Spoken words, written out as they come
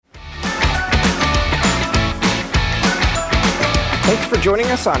Thanks for joining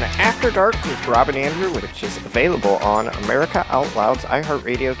us on After Dark with Rob and Andrew, which is available on America Out Loud's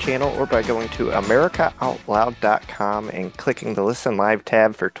iHeartRadio channel or by going to americaoutloud.com and clicking the Listen Live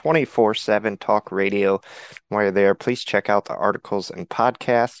tab for 24/7 talk radio. While you're there, please check out the articles and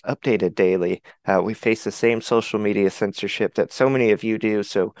podcasts updated daily. We face the same social media censorship that so many of you do,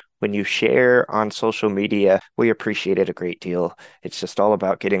 so when you share on social media, we appreciate it a great deal. It's just all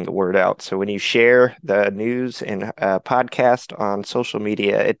about getting the word out. So when you share the news and podcast on social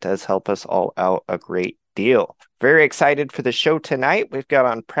media, it does help us all out a great deal. Very excited for the show tonight. We've got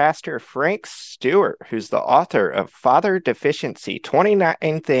on Pastor Frank Stewart, who's the author of Father Deficiency,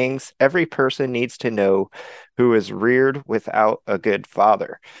 29 Things Every Person Needs to Know Who is Reared Without a Good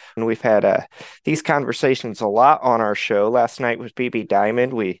Father. And we've had these conversations a lot on our show. Last night with BB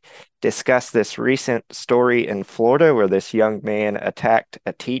Diamond, we discussed this recent story in Florida where this young man attacked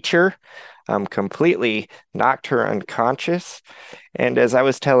a teacher, completely knocked her unconscious. And as I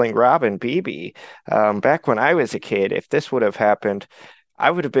was telling Rob and BB, back when I was a kid, if this would have happened,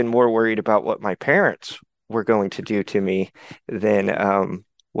 I would have been more worried about what my parents were going to do to me than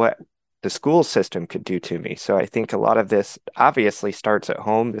what the school system could do to me. So I think a lot of this obviously starts at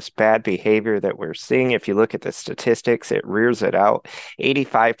home, this bad behavior that we're seeing. If you look at the statistics, it rears it out.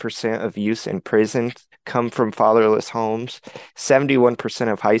 85% of youth in prison come from fatherless homes.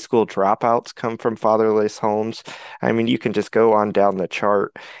 71% of high school dropouts come from fatherless homes. I mean, you can just go on down the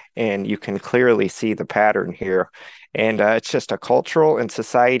chart and you can clearly see the pattern here. And it's just a cultural and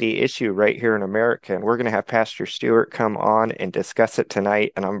society issue right here in America. And we're going to have Pastor Stewart come on and discuss it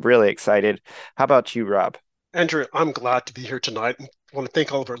tonight. And I'm really excited. How about you, Rob? Andrew, I'm glad to be here tonight. And I want to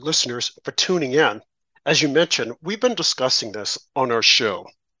thank all of our listeners for tuning in. As you mentioned, we've been discussing this on our show,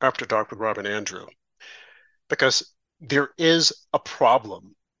 After Dark with Rob and Andrew, because there is a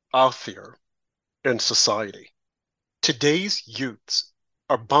problem out there in society. Today's youths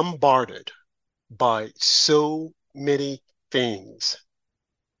are bombarded by so many things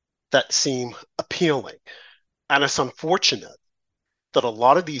that seem appealing. And it's unfortunate that a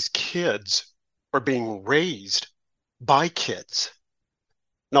lot of these kids are being raised by kids.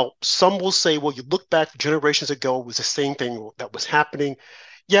 Now, some will say, well, you look back generations ago, it was the same thing that was happening.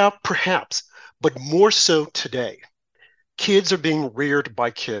 Yeah, perhaps, but more so today. Kids are being reared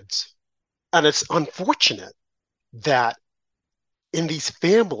by kids. And it's unfortunate that in these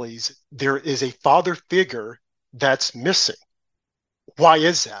families, there is a father figure that's missing. Why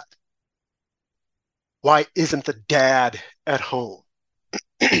is that? Why isn't the dad at home?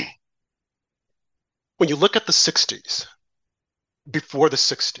 When you look at the 60s, before the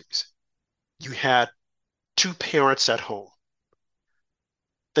 60s, you had two parents at home.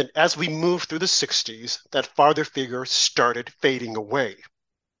 Then as we moved through the 60s, that father figure started fading away.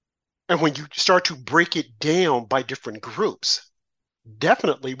 And when you start to break it down by different groups,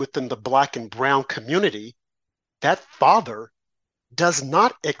 definitely within the Black and brown community, that father does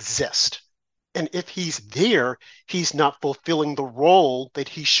not exist. And if he's there, he's not fulfilling the role that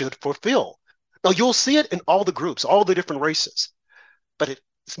he should fulfill. Now, you'll see it in all the groups, all the different races, but it's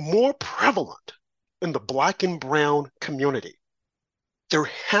more prevalent in the Black and brown community. There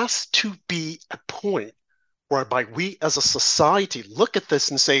has to be a point whereby we as a society look at this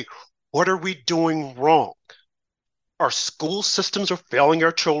and say, what are we doing wrong? Our school systems are failing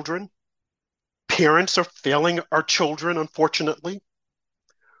our children. Parents are failing our children, unfortunately.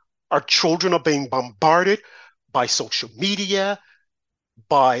 Our children are being bombarded by social media,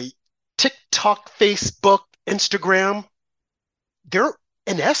 by TikTok, Facebook, Instagram. They're,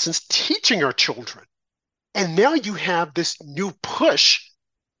 in essence, teaching our children. And now you have this new push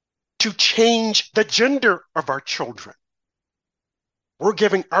to change the gender of our children. We're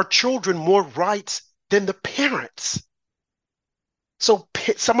giving our children more rights than the parents. So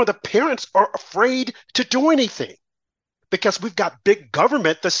some of the parents are afraid to do anything because we've got big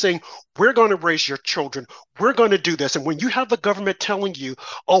government that's saying, we're going to raise your children. We're going to do this. And when you have the government telling you,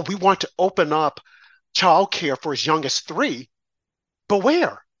 oh, we want to open up childcare for as young as 3,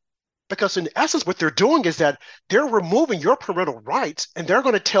 beware. Because in essence, what they're doing is that they're removing your parental rights and they're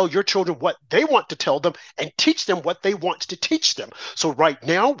going to tell your children what they want to tell them and teach them what they want to teach them. So right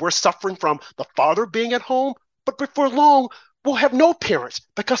now, we're suffering from the father being at home, but before long, we'll have no parents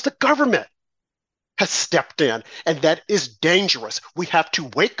because the government has stepped in, and that is dangerous. We have to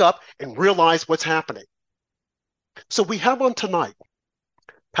wake up and realize what's happening. So we have on tonight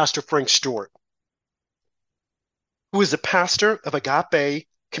Pastor Frank Stewart, who is the pastor of Agape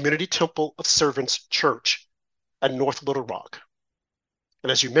Community Temple of Servants Church at North Little Rock.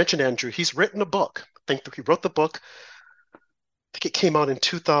 And as you mentioned, Andrew, he's written a book. I think that he wrote the book, I think it came out in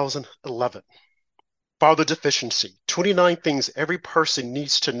 2011. Father deficiency, 29 things every person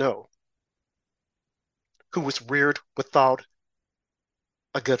needs to know who was reared without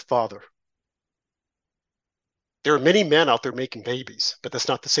a good father. There are many men out there making babies, but that's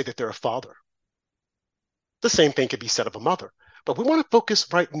not to say that they're a father. The same thing could be said of a mother. But we want to focus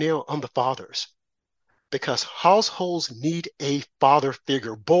right now on the fathers because households need a father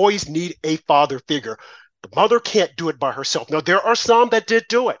figure. Boys need a father figure. The mother can't do it by herself. Now, there are some that did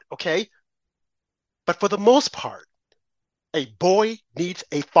do it, okay? But for the most part, a boy needs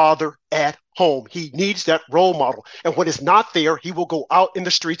a father at home. He needs that role model. And when it's not there, he will go out in the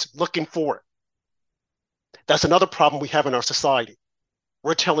streets looking for it. That's another problem we have in our society.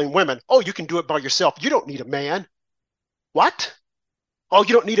 We're telling women, oh, you can do it by yourself. You don't need a man. What? Oh,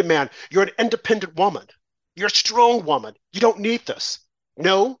 you don't need a man. You're an independent woman. You're a strong woman. You don't need this.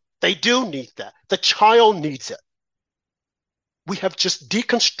 No, they do need that. The child needs it. We have just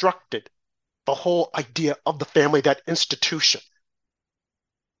deconstructed the whole idea of the family, that institution.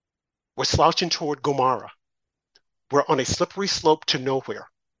 We're slouching toward Gomorrah. We're on a slippery slope to nowhere.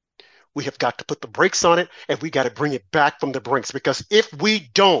 We have got to put the brakes on it, and we got to bring it back from the brinks, because if we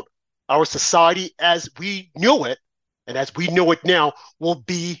don't, our society as we knew it, and as we know it now, will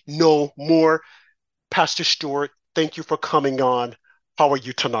be no more. Pastor Stewart, thank you for coming on. How are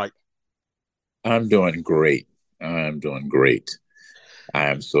you tonight? I'm doing great. I'm doing great. I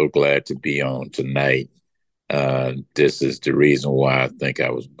am so glad to be on tonight. This is the reason why I think I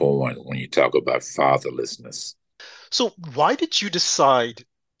was born when you talk about fatherlessness. So, why did you decide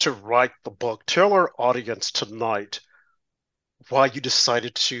to write the book? Tell our audience tonight why you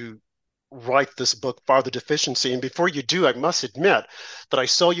decided to write this book, Father Deficiency. And before you do, I must admit that I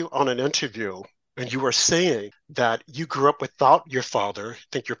saw you on an interview and you were saying that you grew up without your father. I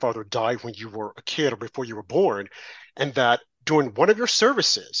think your father died when you were a kid or before you were born, and that during one of your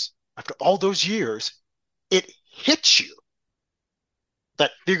services, after all those years, it hit you, that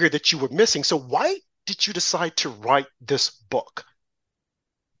figure that you were missing. So why did you decide to write this book?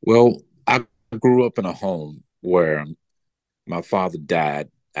 Well, I grew up in a home where my father died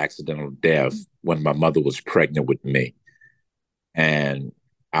accidental death when my mother was pregnant with me. And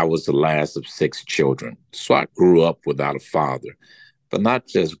I was the last of six children. So I grew up without a father, but not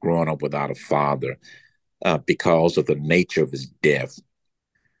just growing up without a father, because of the nature of his death.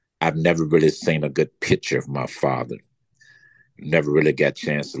 I've never really seen a good picture of my father. Never really got a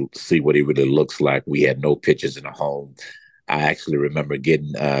chance to see what he really looks like. We had no pictures in the home. I actually remember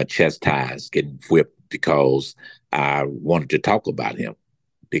getting chastised, getting whipped because I wanted to talk about him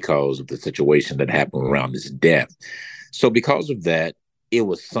because of the situation that happened around his death. So because of that, it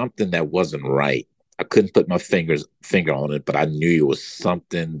was something that wasn't right. I couldn't put my finger on it, but I knew it was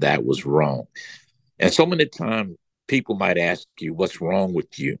something that was wrong. And so many times people might ask you, what's wrong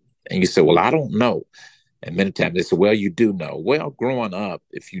with you? And you say, well, I don't know. And many times they say, well, you do know. Well, growing up,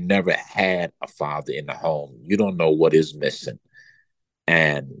 if you never had a father in the home, you don't know what is missing.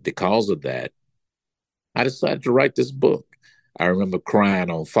 And because of that, I decided to write this book. I remember crying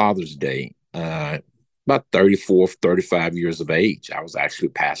on Father's Day, about 34, 35 years of age. I was actually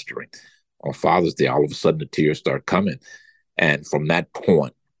pastoring on Father's Day. All of a sudden, the tears started coming. And from that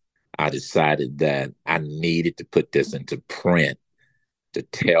point, I decided that I needed to put this into print to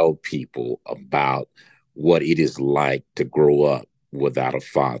tell people about what it is like to grow up without a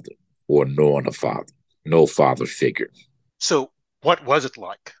father or knowing a father, no father figure. So, what was it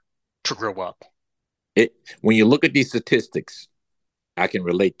like to grow up? When you look at these statistics, I can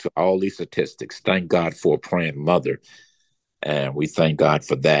relate to all these statistics. Thank God for a praying mother. And we thank God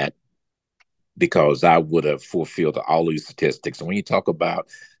for that because I would have fulfilled all these statistics. And when you talk about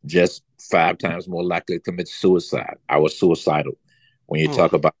just 5 times more likely to commit suicide, I was suicidal. When you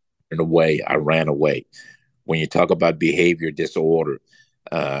talk about running away, I ran away. When you talk about behavior disorder,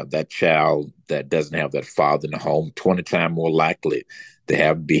 that child that doesn't have that father in the home, 20 times more likely to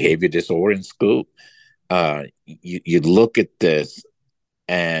have behavior disorder in school. You look at this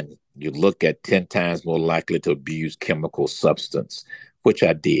and you look at 10 times more likely to abuse chemical substance, which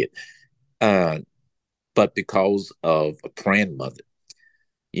I did. But because of a praying mother,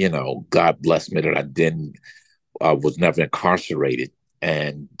 God bless me that I was never incarcerated.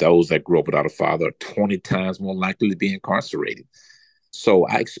 And those that grew up without a father are 20 times more likely to be incarcerated. So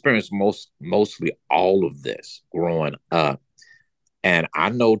I experienced mostly all of this growing up. And I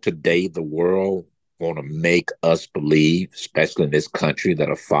know today the world want to make us believe, especially in this country, that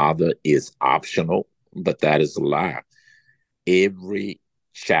a father is optional, but that is a lie. Every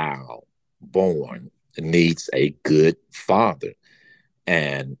child born needs a good father.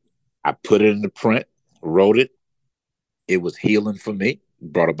 And I put it in the print, wrote it. It was healing for me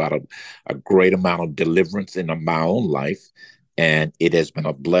brought about a great amount of deliverance in my own life, and it has been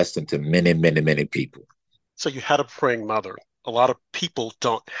a blessing to many, many, many people. So you had a praying mother. A lot of people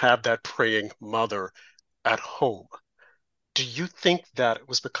don't have that praying mother at home. Do you think that it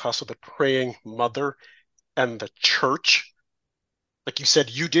was because of the praying mother and the church? Like you said,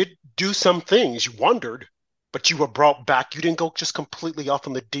 you did do some things, you wondered, but you were brought back. You didn't go just completely off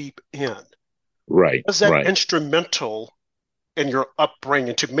on the deep end. Right, Was that right. instrumental in your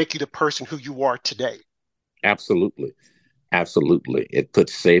upbringing to make you the person who you are today? Absolutely. Absolutely. It put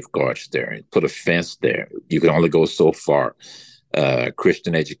safeguards there. It put a fence there. You can only go so far.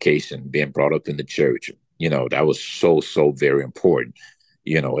 Christian education, being brought up in the church, that was so very important.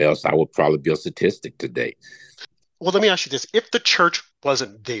 Else I would probably be a statistic today. Well, let me ask you this. If the church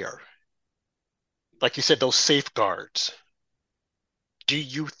wasn't there, like you said, those safeguards, do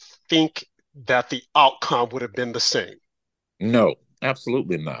you think that the outcome would have been the same? No,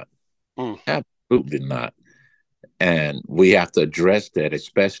 absolutely not. Mm. Absolutely not. And we have to address that,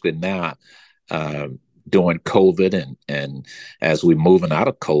 especially now during COVID and as we're moving out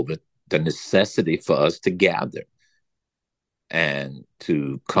of COVID, the necessity for us to gather and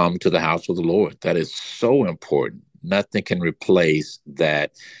to come to the house of the Lord. That is so important. Nothing can replace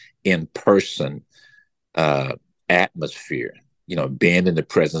that in-person atmosphere, being in the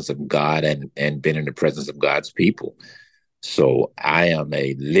presence of God and being in the presence of God's people. So I am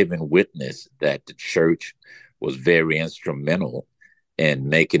a living witness that the church was very instrumental in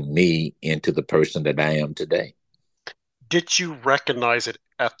making me into the person that I am today. Did you recognize it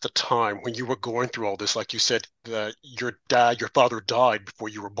at the time when you were going through all this? Like you said, that your father died before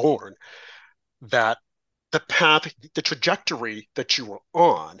you were born, that the path, the trajectory that you were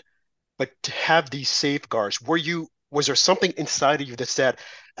on, but to have these safeguards, was there something inside of you that said,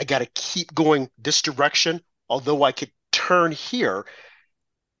 I got to keep going this direction, although I could turn here?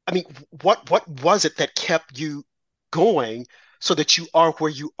 I mean, what was it that kept you going so that you are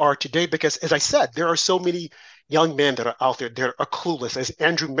where you are today? Because as I said, there are so many young men that are out there that are clueless. As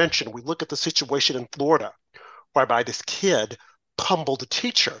Andrew mentioned, we look at the situation in Florida, whereby this kid pummeled a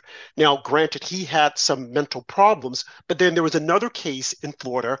teacher. Now, granted, he had some mental problems, but then there was another case in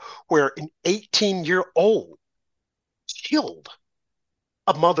Florida where an 18-year-old killed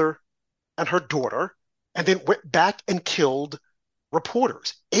a mother and her daughter, and then went back and killed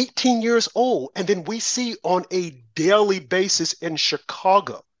reporters, 18 years old. And then we see on a daily basis in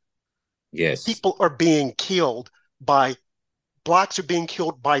Chicago, Yes. people are being killed by blacks are being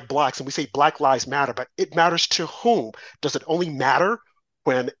killed by blacks. And we say Black Lives Matter, but it matters to whom? Does it only matter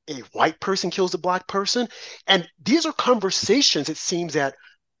when a white person kills a black person? And these are conversations, it seems, that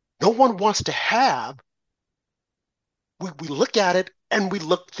no one wants to have. We look at it and we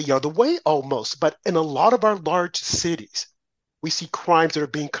look the other way almost. But in a lot of our large cities, we see crimes that are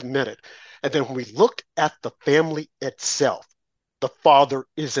being committed. And then when we look at the family itself, the father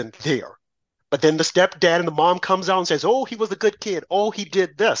isn't there. But then the stepdad and the mom comes out and says, oh, he was a good kid. Oh, he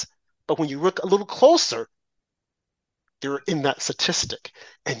did this. But when you look a little closer, they're in that statistic.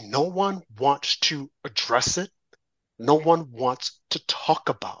 And no one wants to address it. No one wants to talk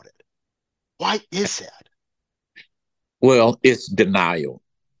about it. Why is that? Well, it's denial.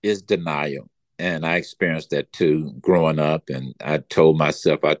 It's denial. And I experienced that too growing up. And I told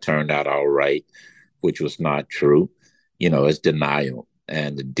myself I turned out all right, which was not true. It's denial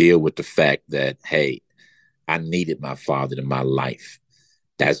and to deal with the fact that, hey, I needed my father in my life.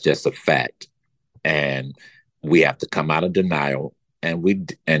 That's just a fact. And we have to come out of denial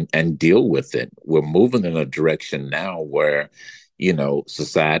and and deal with it. We're moving in a direction now where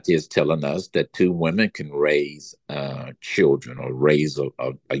society is telling us that two women can raise children or raise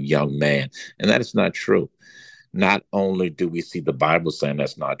a young man. And that is not true. Not only do we see the Bible saying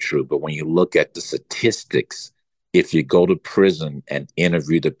that's not true, but when you look at the statistics, if you go to prison and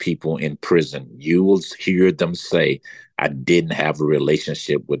interview the people in prison, you will hear them say, I didn't have a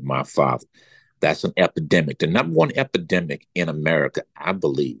relationship with my father. That's an epidemic. The number one epidemic in America, I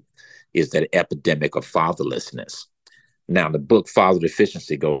believe, is that epidemic of fatherlessness. Now, the book Father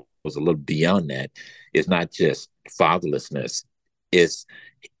Deficiency goes a little beyond that. It's not just fatherlessness. It's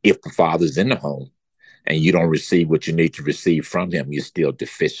if the father's in the home and you don't receive what you need to receive from him, you're still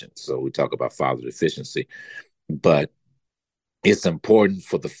deficient. So we talk about father deficiency. But it's important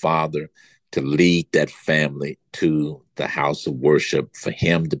for the father to lead that family to the house of worship, for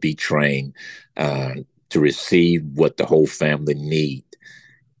him to be trained to receive what the whole family need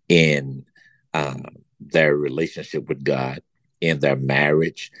in their relationship with God, in their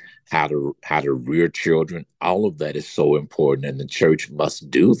marriage, how to rear children. All of that is so important, and the church must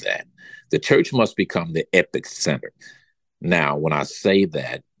do that. The church must become the epic center. Now, when I say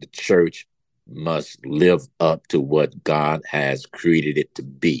that, the church must live up to what God has created it to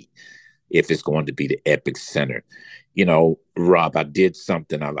be if it's going to be the epic center. You know, Rob, I did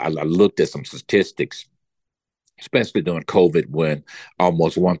something. I looked at some statistics, especially during COVID, when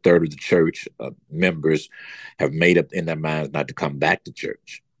almost 1/3 of the church members have made up in their minds not to come back to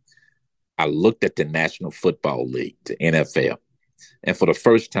church. I looked at the National Football League, the NFL, and for the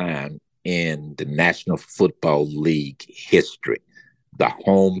first time in the National Football League history, the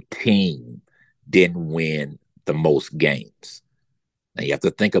home team didn't win the most games. Now you have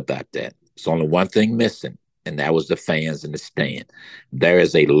to think about that. There's only one thing missing, and that was the fans in the stand. There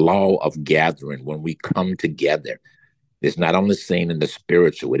is a law of gathering when we come together. It's not only seen in the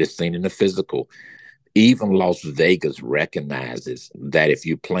spiritual, it is seen in the physical. Even Las Vegas recognizes that if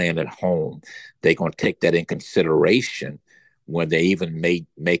you're playing at home, they're going to take that in consideration when they even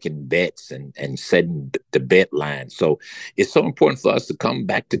making bets and setting the bet line. So it's so important for us to come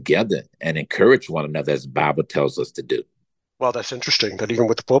back together and encourage one another as the Bible tells us to do. Well, that's interesting that even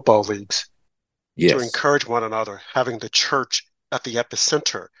with the football leagues, Yes. to encourage one another, having the church at the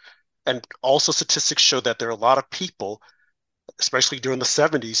epicenter. And also statistics show that there are a lot of people, especially during the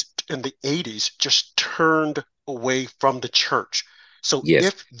 70s and the 80s, just turned away from the church. So Yes.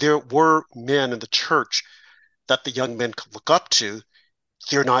 if there were men in the church that the young men could look up to,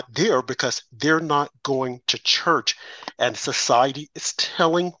 they're not there because they're not going to church. And society is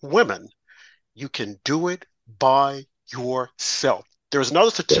telling women, you can do it by yourself. There's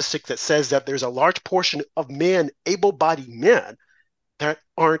another statistic that says that there's a large portion of men, able-bodied men, that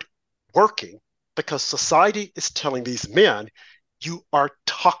aren't working because society is telling these men, you are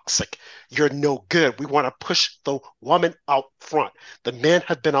toxic, you're no good. We want to push the woman out front. The men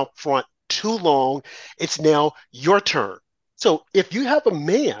have been out front too long. It's now your turn. So if you have a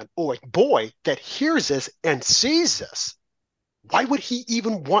man or a boy that hears this and sees this, why would he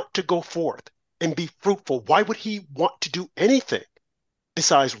even want to go forth and be fruitful? Why would he want to do anything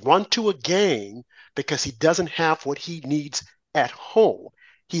besides run to a game because he doesn't have what he needs at home?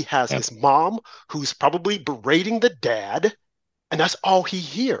 He has his mom who's probably berating the dad, and that's all he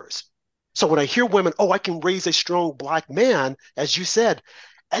hears. So when I hear women, oh, I can raise a strong Black man, as you said,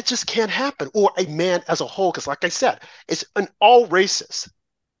 that just can't happen. Or a man as a whole, because like I said, it's in all races,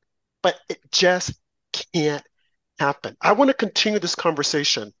 but it just can't happen. I want to continue this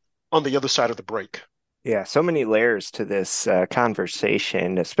conversation on the other side of the break. Yeah, so many layers to this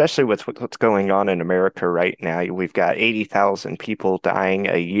conversation, especially with what's going on in America right now. We've got 80,000 people dying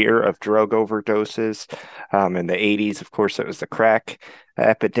a year of drug overdoses. In the 80s, of course, it was the crack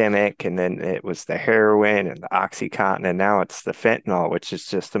epidemic, and then it was the heroin and the OxyContin, and now it's the fentanyl, which is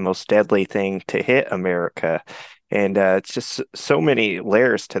just the most deadly thing to hit America. And it's just so many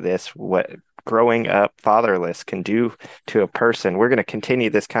layers to this, what growing up fatherless can do to a person. We're going to continue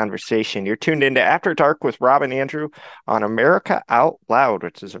this conversation. You're tuned into After Dark with Rob and Andrew on America Out Loud,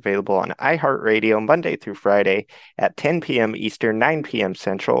 which is available on iHeartRadio Monday through Friday at 10 p.m. Eastern, 9 p.m.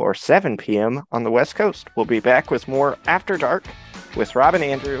 Central, or 7 p.m. on the West Coast. We'll be back with more After Dark with Rob and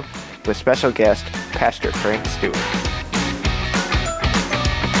Andrew with special guest Pastor Frank Stewart.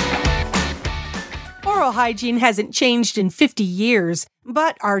 Oral hygiene hasn't changed in 50 years,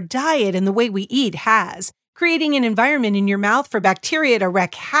 but our diet and the way we eat has, creating an environment in your mouth for bacteria to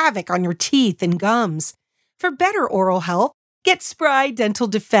wreak havoc on your teeth and gums. For better oral health, get Spry Dental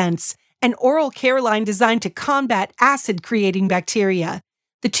Defense, an oral care line designed to combat acid-creating bacteria.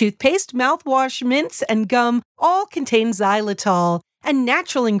 The toothpaste, mouthwash, mints, and gum all contain xylitol, a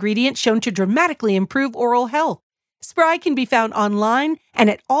natural ingredient shown to dramatically improve oral health. Spry can be found online and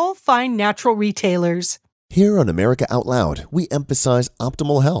at all fine natural retailers. Here on America Out Loud, we emphasize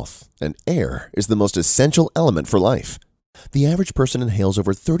optimal health, and air is the most essential element for life. The average person inhales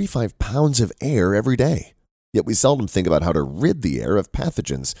over 35 pounds of air every day, yet we seldom think about how to rid the air of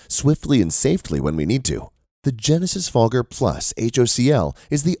pathogens swiftly and safely when we need to. The Genesis Fogger Plus HOCl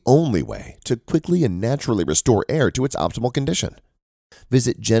is the only way to quickly and naturally restore air to its optimal condition.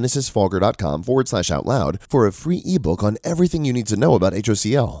 Visit genesisfogger.com/outloud for a free ebook on everything you need to know about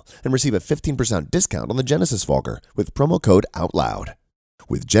HOCl and receive a 15% discount on the Genesis Fogger with promo code OUTLOUD.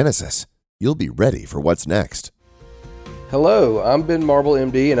 With Genesis, you'll be ready for what's next. Hello, I'm Ben Marble,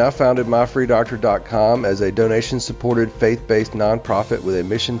 MD, and I founded MyFreeDoctor.com as a donation-supported, faith-based nonprofit with a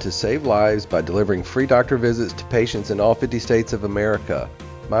mission to save lives by delivering free doctor visits to patients in all 50 states of America.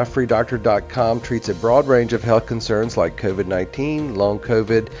 MyFreeDoctor.com treats a broad range of health concerns like COVID-19, long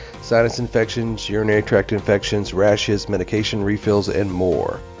COVID, sinus infections, urinary tract infections, rashes, medication refills, and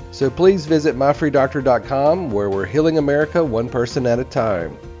more. So please visit MyFreeDoctor.com, where we're healing America one person at a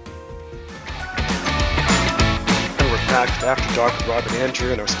time. And we're back to After Dark with Rob and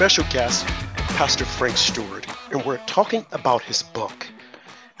Andrew and our special guest, Pastor Frank Stewart. And we're talking about his book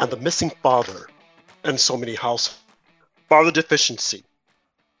and the missing father in so many households. Father deficiency,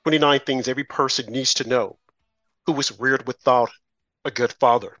 29 things every person needs to know who was reared without a good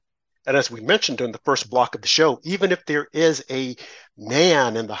father. And as we mentioned in the first block of the show, even if there is a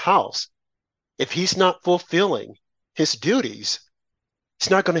man in the house, if he's not fulfilling his duties, it's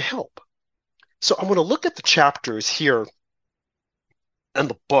not going to help. So I'm going to look at the chapters here in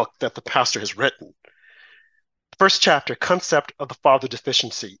the book that the pastor has written. First chapter, Concept of the Father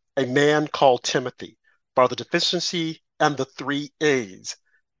Deficiency, a man called Timothy, Father Deficiency, and the 3 A's,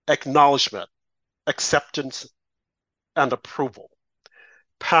 acknowledgement, acceptance, and approval.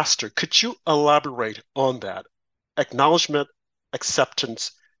 Pastor, could you elaborate on that? Acknowledgement,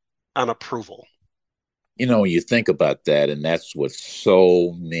 acceptance, and approval. You know, when you think about that, and that's what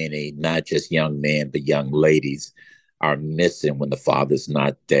so many, not just young men, but young ladies are missing when the father's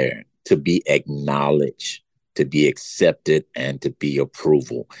not there, to be acknowledged, to be accepted, and to be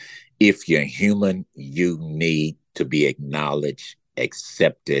approval. If you're human, you need to be acknowledged,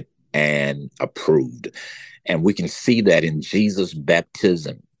 accepted, and approved. And we can see that in Jesus'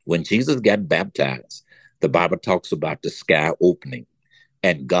 baptism. When Jesus got baptized, the Bible talks about the sky opening,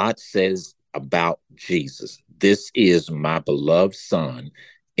 and God says about Jesus, "This is my beloved Son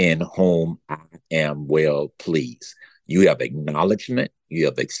in whom I am well pleased." You have acknowledgement, you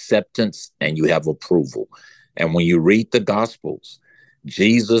have acceptance, and you have approval. And when you read the Gospels,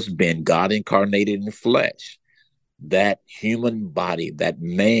 Jesus being God incarnated in flesh, that human body, that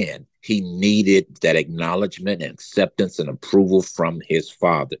man, he needed that acknowledgement and acceptance and approval from his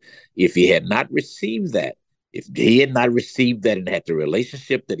Father. If he had not received that, if he had not received that and had the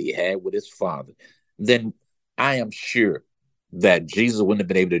relationship that he had with his Father, then I am sure that Jesus wouldn't have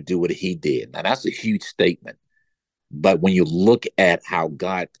been able to do what he did. Now, that's a huge statement. But when you look at how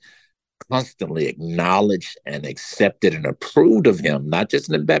God constantly acknowledged and accepted and approved of him, not just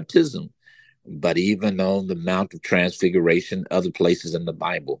in the baptism, but even on the Mount of Transfiguration, other places in the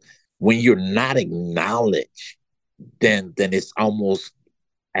Bible, when you're not acknowledged, then it's almost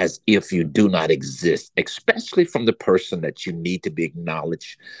as if you do not exist, especially from the person that you need to be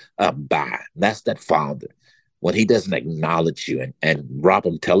acknowledged by. That's that father. When he doesn't acknowledge you, and Rob,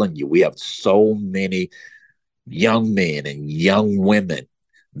 I'm telling you, we have so many young men and young women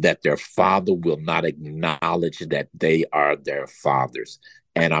that their father will not acknowledge that they are their fathers.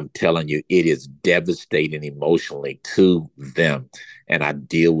 And I'm telling you, it is devastating emotionally to them. And I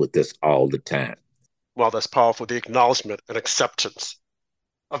deal with this all the time. Well, that's powerful, the acknowledgement and acceptance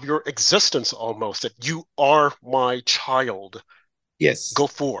of your existence almost, that you are my child. Yes. Go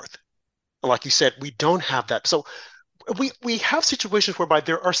forth. And like you said, we don't have that. So we have situations whereby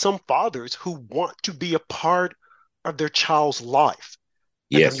there are some fathers who want to be a part of their child's life.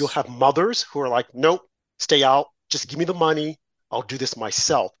 And Yes. then you'll have mothers who are like, nope, stay out, just give me the money, I'll do this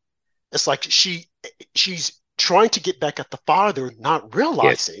myself. It's like she's trying to get back at the father, not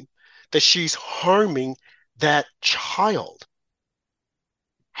realizing that she's harming that child.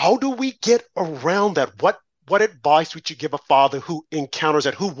 How do we get around that? What advice would you give a father who encounters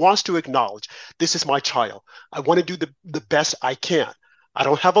that, who wants to acknowledge, this is my child. I want to do the best I can. I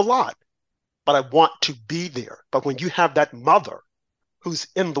don't have a lot, but I want to be there. But when you have that mother who's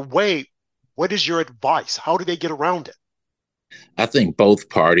in the way, what is your advice? How do they get around it? I think both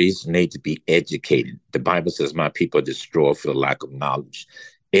parties need to be educated. The Bible says, my people are destroyed for the lack of knowledge.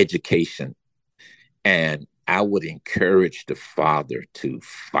 Education. And I would encourage the father to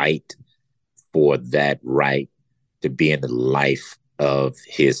fight for that right to be in the life of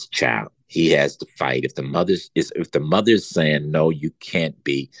his child. He has to fight. If the mother's saying no, you can't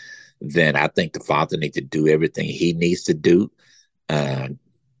be, then I think the father needs to do everything he needs to do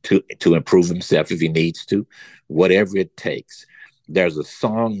to improve himself if he needs to, whatever it takes. There's a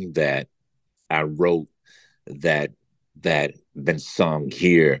song that I wrote that been sung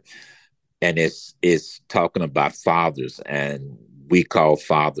here, and it's talking about fathers, and we call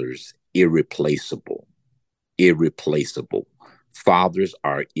fathers irreplaceable. Irreplaceable. Fathers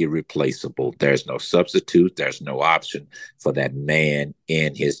are irreplaceable. There's no substitute. There's no option for that man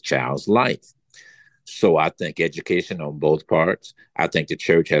in his child's life. So I think education on both parts. I think the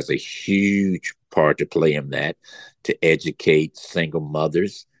church has a huge part to play in that, to educate single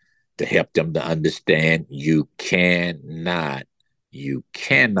mothers, to help them to understand you cannot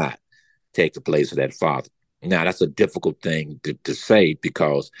take the place of that father. Now, that's a difficult thing to say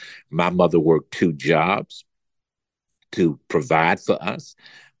because my mother worked 2 jobs to provide for us,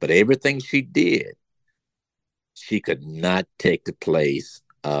 but everything she did, she could not take the place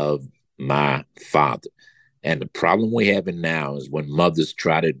of my father. And the problem we're having now is when mothers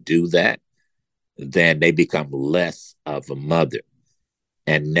try to do that, then they become less of a mother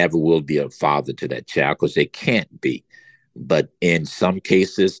and never will be a father to that child because they can't be. But in some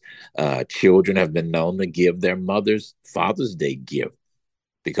cases, children have been known to give their mothers Father's Day gift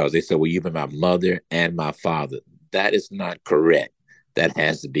because they say, well, you've been my mother and my father. That is not correct. That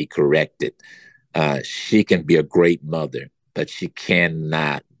has to be corrected. She can be a great mother, but she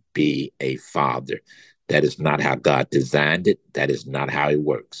cannot be a father. That is not how God designed it. That is not how it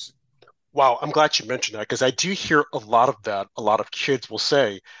works. Wow, I'm glad you mentioned that because I do hear a lot of that. A lot of kids will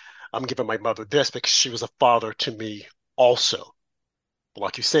say, I'm giving my mother this because she was a father to me also. But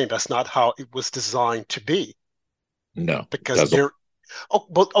like you're saying, that's not how it was designed to be. No, Because they're, oh,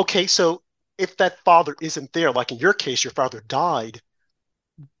 well, okay, so if that father isn't there, like in your case, your father died,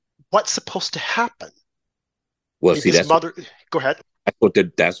 what's supposed to happen? well, I mean, see, this mother, go ahead.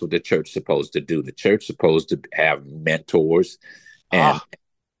 that's what the church's supposed to do. The church's supposed to have mentors, and Ah,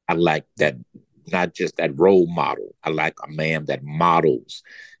 I like that, not just that role model. I like a man that models.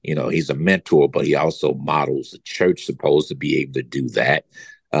 He's a mentor, but he also models. The church supposed to be able to do that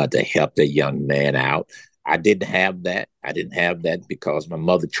to help that young man out. I didn't have that. I didn't have that because my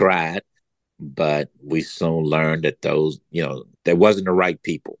mother tried, but we soon learned that there wasn't the right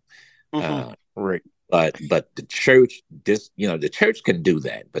people. mm-hmm. Right. But the church can do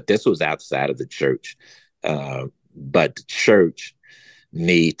that, but this was outside of the church. But the church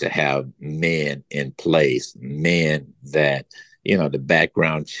need to have men in place, men that, the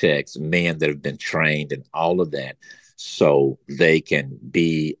background checks, men that have been trained and all of that, so they can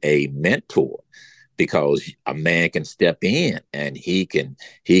be a mentor because a man can step in and he can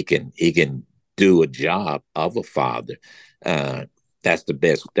do a job of a father. Uh, that's the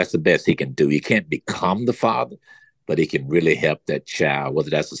best he can do. He can't become the father, but he can really help that child, whether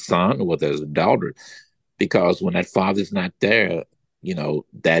that's a son or whether it's a daughter, because when that father's not there,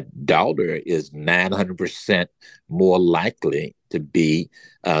 that daughter is 900% more likely to be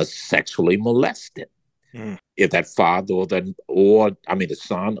sexually molested. Mm. If that father the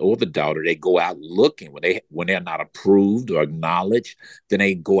son or the daughter, they go out looking when they're not approved or acknowledged, then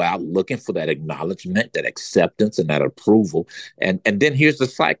they go out looking for that acknowledgement, that acceptance, and that approval. And then here's the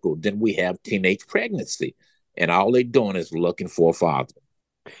cycle. Then we have teenage pregnancy, and all they're doing is looking for a father.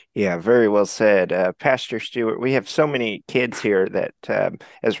 Yeah, very well said. Pastor Stewart, we have so many kids here that,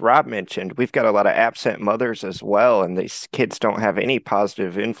 as Rob mentioned, we've got a lot of absent mothers as well, and these kids don't have any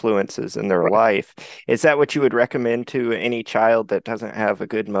positive influences in their life. Is that what you would recommend to any child that doesn't have a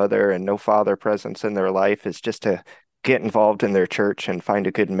good mother and no father presence in their life, is just to get involved in their church and find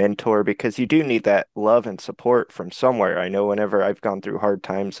a good mentor? Because you do need that love and support from somewhere. I know whenever I've gone through hard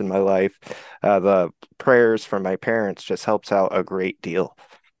times in my life, the prayers from my parents just helps out a great deal.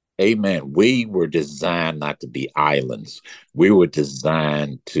 Amen. We were designed not to be islands. We were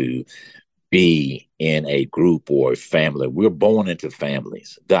designed to be in a group or a family. We're born into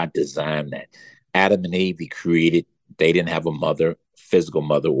families. God designed that. Adam and Eve, he created, they didn't have a mother, physical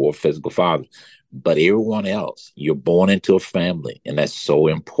mother or physical father. But everyone else, you're born into a family, and that's so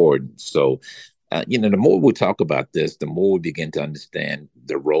important. So, the more we talk about this, the more we begin to understand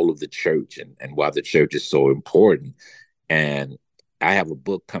the role of the church and why the church is so important. And I have a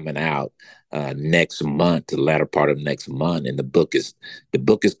book coming out next month, the latter part of next month, and the book is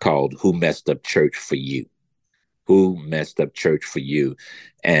called "Who Messed Up Church for You?" Who messed up church for you?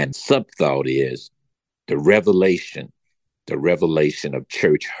 And subthought is the revelation of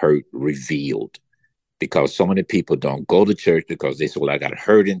church hurt revealed, because so many people don't go to church because they say, "Well, I got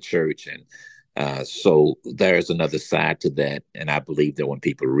hurt in church," and so there's another side to that. And I believe that when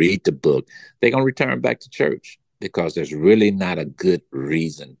people read the book, they're gonna return back to church, because there's really not a good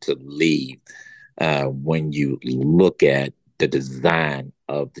reason to leave when you look at the design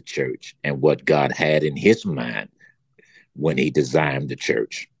of the church and what God had in his mind when he designed the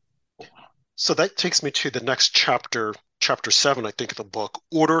church. So that takes me to the next chapter, chapter 7, I think, of the book.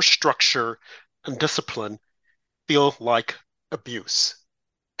 Order, structure, and discipline feel like abuse.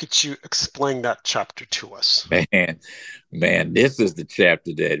 Could you explain that chapter to us? Man, this is the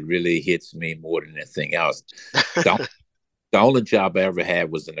chapter that really hits me more than anything else. The only job I ever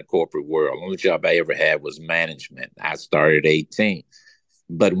had was in the corporate world. The only job I ever had was management. I started at 18.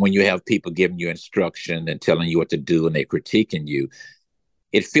 But when you have people giving you instruction and telling you what to do and they're critiquing you,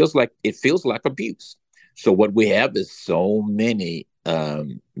 it feels like abuse. So what we have is so many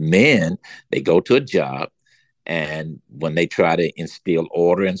men, they go to a job, and when they try to instill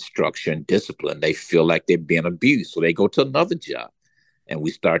order, instruction, discipline, they feel like they're being abused. So they go to another job. And we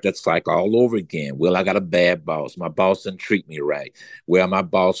start that cycle all over again. Well, I got a bad boss. My boss didn't treat me right. Well, my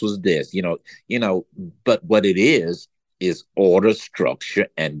boss was this, but what it is order, structure,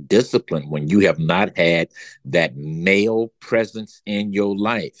 and discipline when you have not had that male presence in your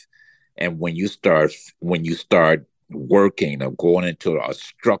life. And when you start working or going into a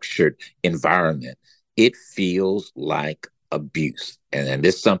structured environment, it feels like abuse. And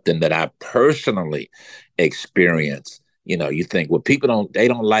it's something that I personally experienced. You think, well, they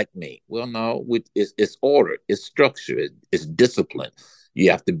don't like me. Well, no, it's order, it's structure, it's discipline. You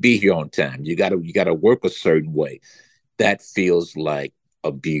have to be here on time. You gotta work a certain way. That feels like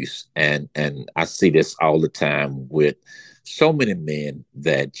abuse. And I see this all the time with so many men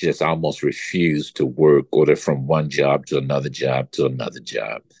that just almost refuse to work, or they're from one job to another job to another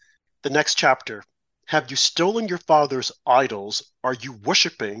job. The next chapter. Have you stolen your father's idols? Are you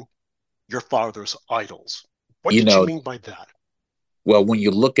worshiping your father's idols? What did you mean by that? Well, when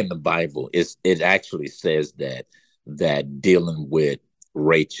you look in the Bible, it actually says that dealing with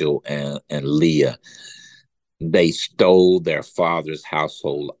Rachel and Leah, they stole their father's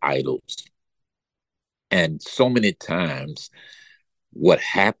household idols. And so many times, what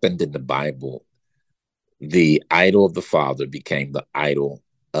happened in the Bible, the idol of the father became the idol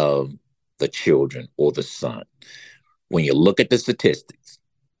of the children or the son. When you look at the statistics,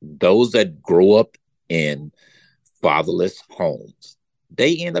 those that grow up in fatherless homes,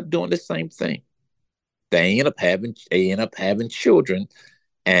 they end up doing the same thing. They end up having children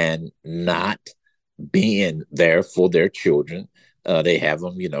and not being there for their children. They have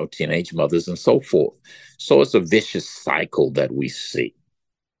them, teenage mothers and so forth. So it's a vicious cycle that we see.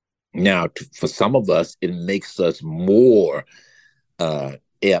 Now, for some of us, it makes us more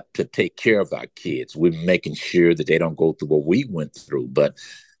apt to take care of our kids. We're making sure that they don't go through what we went through. But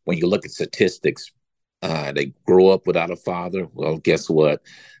when you look at statistics, they grow up without a father. Well, guess what?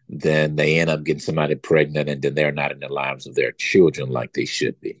 Then they end up getting somebody pregnant, and then they're not in the lives of their children like they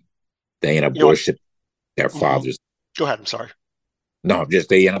should be. They end up worshiping their fathers. Go ahead. I'm sorry. No, just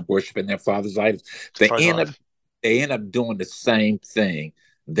they end up worshiping their father's idols. They end up doing the same thing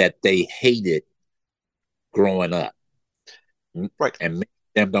that they hated growing up. Right. And many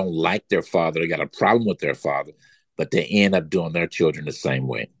of them don't like their father. They got a problem with their father, but they end up doing their children the same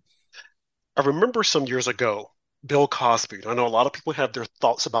way. I remember some years ago, Bill Cosby. I know a lot of people have their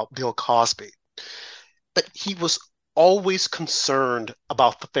thoughts about Bill Cosby, but he was always concerned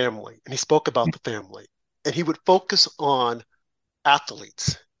about the family, and he spoke about the family, and he would focus on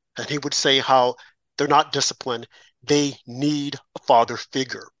athletes, and he would say how they're not disciplined. They need a father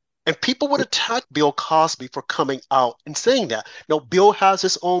figure. And people would attack Bill Cosby for coming out and saying that. Now, Bill has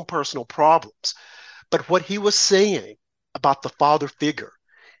his own personal problems, but what he was saying about the father figure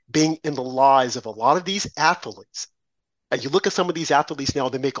being in the lives of a lot of these athletes, and you look at some of these athletes now,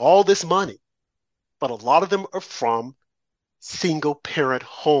 they make all this money, but a lot of them are from single parent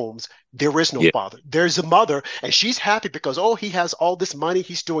homes. There is no father. There's a mother, and she's happy because, he has all this money,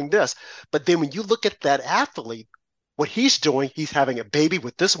 he's doing this. But then when you look at that athlete, what he's doing, he's having a baby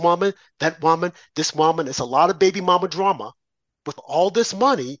with this woman, that woman, this woman. It's a lot of baby mama drama with all this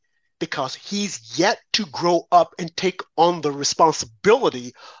money because he's yet to grow up and take on the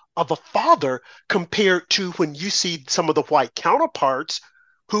responsibility of a father, compared to when you see some of the white counterparts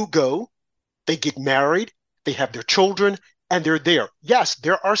who go, they get married, they have their children, and they're there. Yes,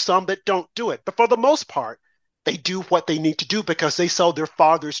 there are some that don't do it, but for the most part, they do what they need to do because they saw their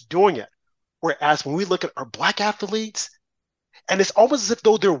fathers doing it. Whereas when we look at our Black athletes, and it's almost as if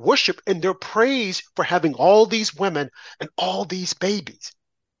though they're worshiped and they're praised for having all these women and all these babies.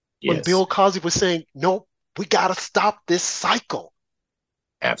 Yes. When Bill Cosby was saying, nope, we got to stop this cycle.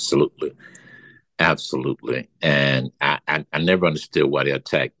 Absolutely. Absolutely. And I never understood why they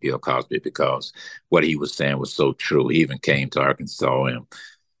attacked Bill Cosby, because what he was saying was so true. He even came to Arkansas and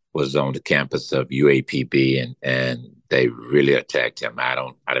was on the campus of UAPB, and they really attacked him. I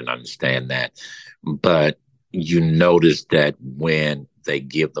didn't understand that. But you notice that when they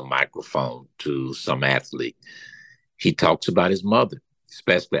give the microphone to some athlete, he talks about his mother,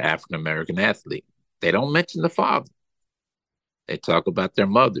 especially African-American athlete. They don't mention the father. They talk about their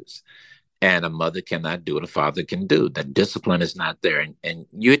mothers. And a mother cannot do what a father can do. The discipline is not there. And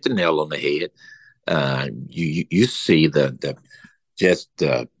you hit the nail on the head. You see the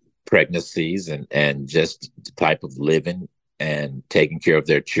pregnancies and just the type of living and taking care of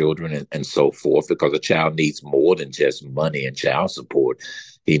their children and so forth, because a child needs more than just money and child support.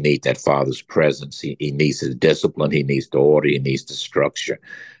 He needs that father's presence. He needs his discipline. He needs the order. He needs the structure.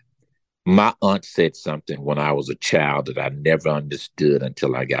 My aunt said something when I was a child that I never understood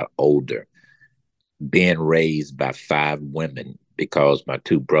until I got older. Being raised by 5 women because my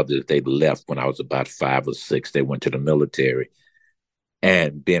two brothers, they left when I was about 5 or 6. They went to the military,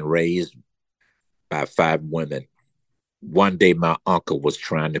 and being raised by 5 women. One day my uncle was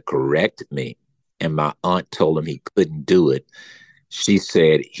trying to correct me, and my aunt told him he couldn't do it. She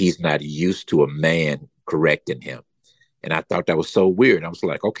said he's not used to a man correcting him. And I thought that was so weird. I was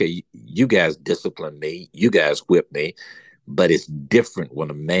like, okay, you guys discipline me, you guys whip me, but it's different when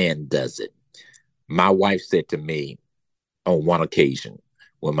a man does it. My wife said to me on one occasion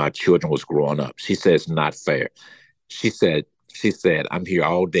when my children was growing up, she said, it's not fair. She said, I'm here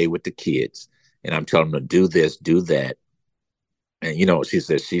all day with the kids and I'm telling them to do this, do that. And, she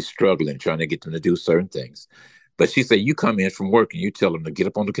said she's struggling, trying to get them to do certain things. But she said, you come in from work and you tell them to get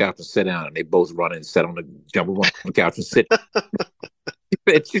up on the couch and sit down. And they both run and jump up on the couch and sit.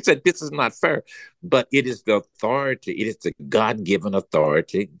 She said, this is not fair. But it is the authority. It is the God-given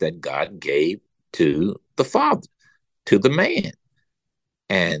authority that God gave to the father, to the man.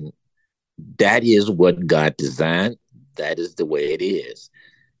 And that is what God designed. That is the way it is.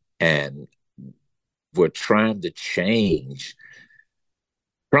 And we're trying to change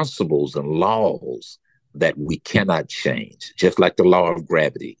principles and laws that we cannot change, just like the law of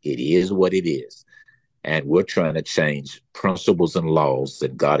gravity. It is what it is. And we're trying to change principles and laws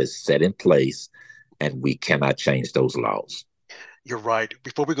that God has set in place, and we cannot change those laws. You're right.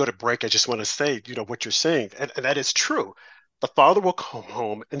 Before we go to break, I just want to say, what you're saying, and that is true. The father will come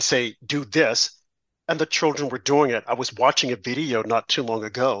home and say, do this, and the children were doing it. I was watching a video not too long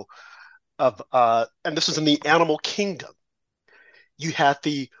ago of, and this was in the animal kingdom. You had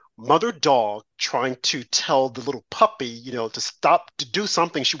the mother dog trying to tell the little puppy, to stop, to do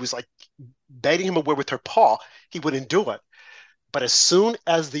something. She was like baiting him away with her paw. He wouldn't do it. But as soon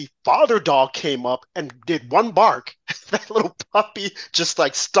as the father dog came up and did one bark, that little puppy just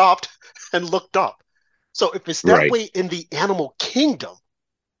like stopped and looked up. So if it's that way in the animal kingdom,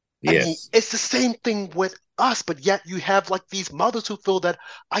 yes. I mean, it's the same thing with us, but yet you have like these mothers who feel that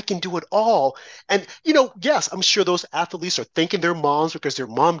I can do it all. And, yes, I'm sure those athletes are thanking their moms because their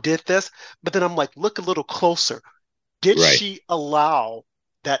mom did this. But then I'm like, look a little closer. Did she allow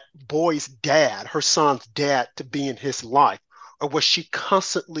that boy's dad, her son's dad, to be in his life? Or was she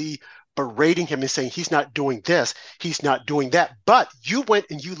constantly berating him and saying, he's not doing this, he's not doing that? But you went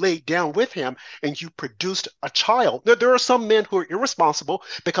and you laid down with him and you produced a child. There are some men who are irresponsible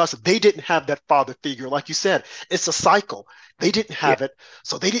because they didn't have that father figure. Like you said, it's a cycle. They didn't have it,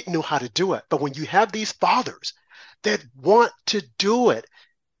 so they didn't know how to do it. But when you have these fathers that want to do it,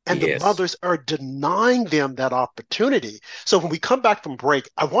 and the mothers are denying them that opportunity. So when we come back from break,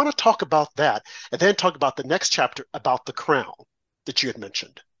 I want to talk about that and then talk about the next chapter about the crown that you had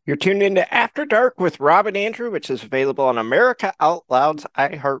mentioned. You're tuned into After Dark with Rob and Andrew, which is available on America Out Loud's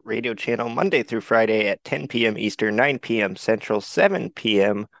iHeartRadio channel Monday through Friday at 10 p.m. Eastern, 9 p.m. Central, 7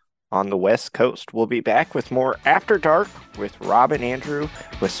 p.m. on the West Coast. We'll be back with more After Dark with Rob and Andrew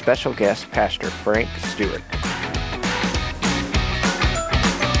with special guest Pastor Frank Stewart.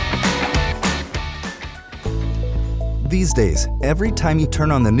 These days, every time you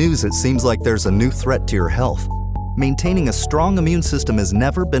turn on the news, it seems like there's a new threat to your health. Maintaining a strong immune system has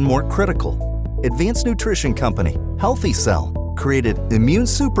never been more critical. Advanced nutrition company, Healthy Cell, created Immune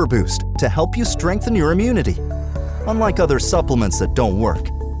Super Boost to help you strengthen your immunity. Unlike other supplements that don't work,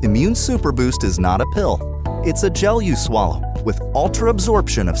 Immune Super Boost is not a pill. It's a gel you swallow with ultra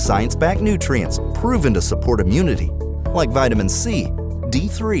absorption of science-backed nutrients proven to support immunity, like vitamin C,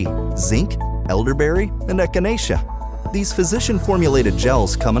 D3, zinc, elderberry, and echinacea. These physician-formulated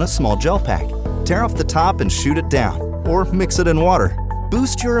gels come in a small gel pack. Tear off the top and shoot it down, or mix it in water.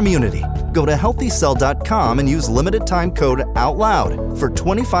 Boost your immunity. Go to healthycell.com and use limited time code OUTLOUD for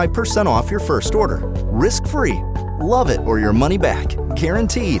 25% off your first order. Risk-free. Love it or your money back.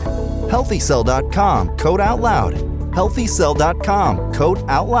 Guaranteed. Healthycell.com, code OUTLOUD. Healthycell.com, code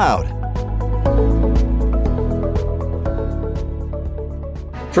OUTLOUD.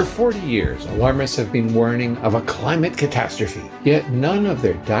 For 40 years, alarmists have been warning of a climate catastrophe, yet none of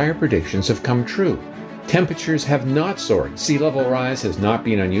their dire predictions have come true. Temperatures have not soared, sea level rise has not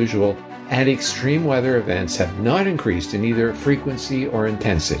been unusual, and extreme weather events have not increased in either frequency or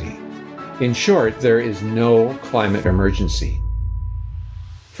intensity. In short, there is no climate emergency.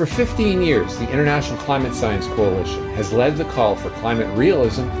 For 15 years, the International Climate Science Coalition has led the call for climate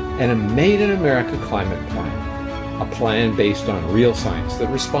realism and a Made in America climate plan. A plan based on real science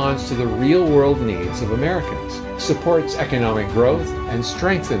that responds to the real-world needs of Americans, supports economic growth, and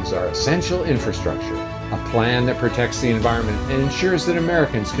strengthens our essential infrastructure. A plan that protects the environment and ensures that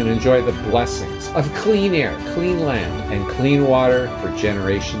Americans can enjoy the blessings of clean air, clean land, and clean water for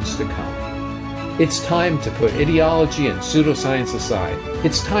generations to come. It's time to put ideology and pseudoscience aside.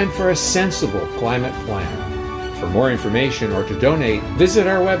 It's time for a sensible climate plan. For more information or to donate, visit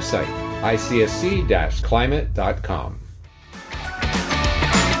our website, icsc-climate.com.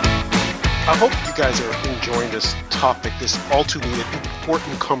 I hope you guys are enjoying this topic, this ultimately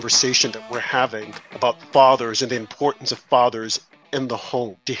important conversation that we're having about fathers and the importance of fathers in the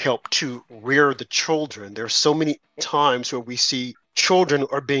home to help to rear the children. There are so many times where we see children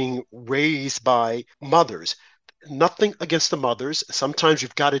are being raised by mothers. Nothing against the mothers. Sometimes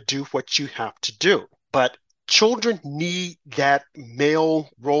you've got to do what you have to do. But children need that male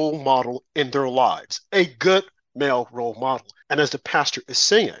role model in their lives, a good male role model. And as the pastor is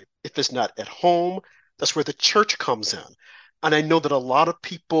saying, if it's not at home, that's where the church comes in. And I know that a lot of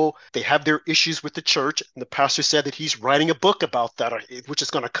people, they have their issues with the church. And the pastor said that he's writing a book about that, which is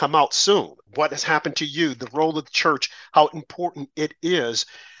going to come out soon. What has happened to you, the role of the church, how important it is,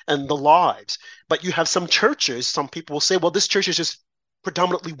 and the lives. But you have some churches, some people will say, well, this church is just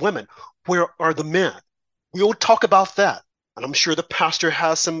predominantly women. Where are the men? We'll talk about that. And I'm sure the pastor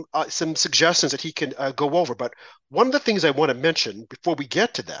has some suggestions that he can go over. But one of the things I want to mention before we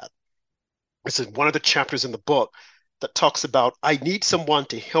get to that is in one of the chapters in the book that talks about, I need someone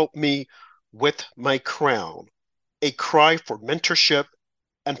to help me with my crown, a cry for mentorship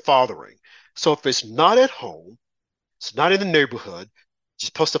and fathering. So if it's not at home, it's not in the neighborhood, you're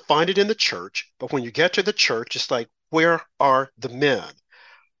supposed to find it in the church. But when you get to the church, it's like, where are the men?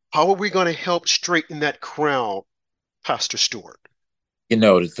 How are we going to help straighten that crown, Pastor Stewart? You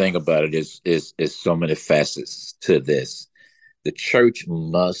know, the thing about it is so many facets to this. The church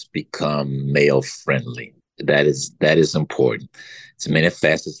must become male friendly. That is important. It's many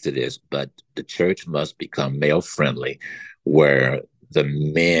facets to this, but the church must become male friendly, where the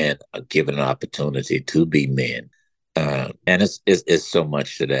men are given an opportunity to be men. And it's so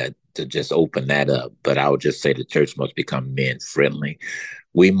much to that, to just open that up. But I would just say the church must become men friendly.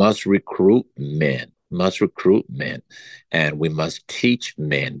 We must recruit men, and we must teach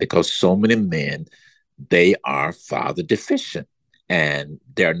men, because so many men, they are father deficient, and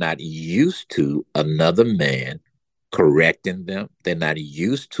they're not used to another man correcting them. They're not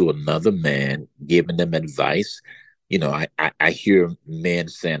used to another man giving them advice. You know, I hear men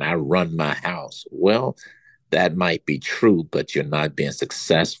saying, I run my house. Well, that might be true, but you're not being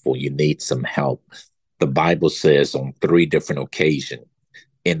successful. You need some help. The Bible says on 3 different occasions,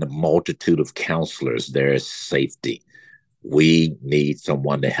 in the multitude of counselors, there is safety. We need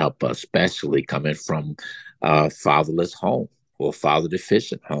someone to help us, especially coming from a fatherless home or father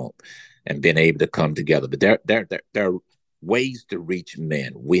deficient home, and being able to come together. But there are ways to reach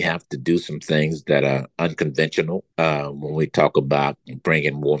men. We have to do some things that are unconventional when we talk about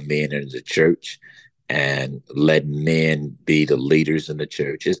bringing more men into the church and let men be the leaders in the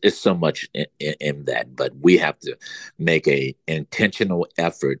church. It's so much in that, but we have to make an intentional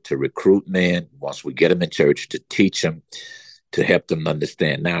effort to recruit men once we get them in church, to teach them, to help them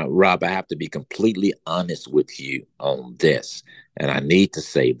understand. Now, Rob, I have to be completely honest with you on this, and I need to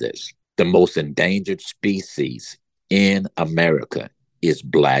say this. The most endangered species in America is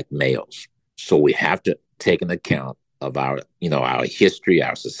Black males. So we have to take into account of our history,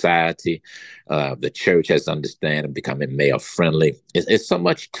 our society. The church has understand and becoming male friendly. It's so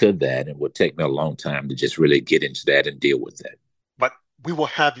much to that, and it will take me a long time to just really get into that and deal with that. But we will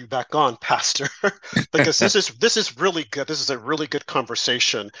have you back on, Pastor, because this is really good. This is a really good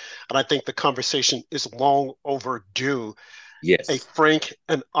conversation, and I think the conversation is long overdue. Yes, a frank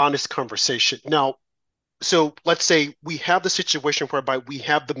and honest conversation. Now, so let's say we have the situation whereby we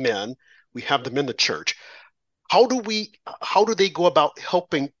have them in the church. How do they go about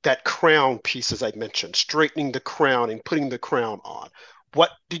helping that crown piece, as I mentioned, straightening the crown and putting the crown on? What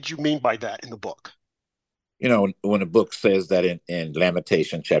did you mean by that in the book? You know, when the book says that in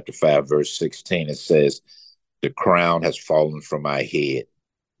Lamentation chapter 5, verse 16, it says, the crown has fallen from my head.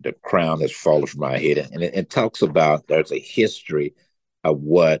 The crown has fallen from my head. And it talks about there's a history of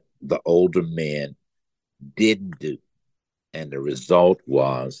what the older men didn't do. And the result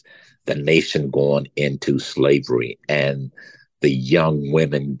was the nation going into slavery and the young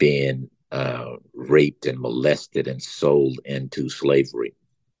women being raped and molested and sold into slavery.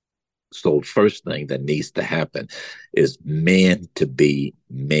 So the first thing that needs to happen is men to be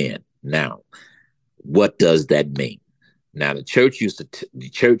men. Now, what does that mean? Now, the church used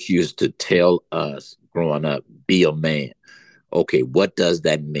to tell us growing up, be a man. Okay, what does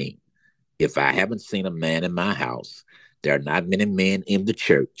that mean? If I haven't seen a man in my house, there are not many men in the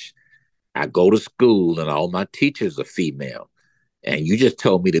church. I go to school and all my teachers are female. And you just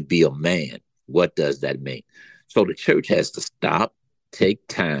told me to be a man. What does that mean? So the church has to stop, take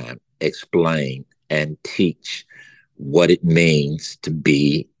time, explain and teach what it means to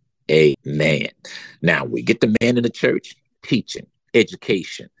be a man. Now, we get the men in the church, teaching,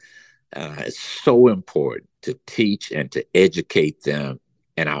 education. It's so important to teach and to educate them.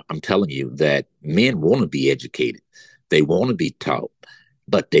 And I'm telling you that men want to be educated. They want to be taught,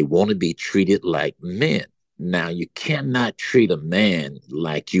 but they want to be treated like men. Now, you cannot treat a man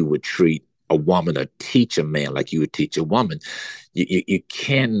like you would treat a woman, or teach a man like you would teach a woman. You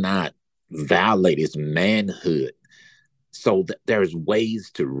cannot violate his manhood. So there's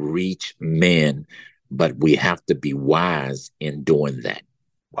ways to reach men, but we have to be wise in doing that.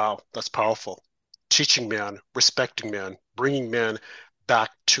 Wow, that's powerful. Teaching men, respecting men, bringing men back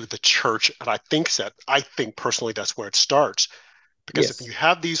to the church. And I think personally that's where it starts. Because Yes. if you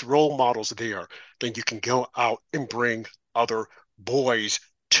have these role models there, then you can go out and bring other boys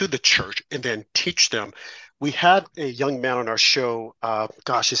to the church and then teach them. We had a young man on our show,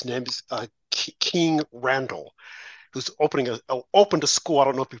 his name is King Randall, who's opened a school. I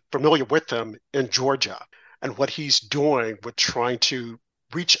don't know if you're familiar with him, in Georgia, and what he's doing with trying to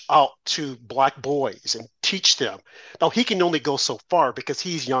reach out to Black boys and teach them. Now, he can only go so far because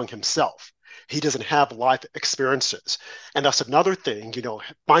he's young himself. He doesn't have life experiences. And that's another thing,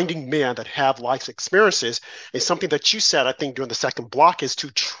 finding men that have life experiences is something that you said, I think, during the second block, is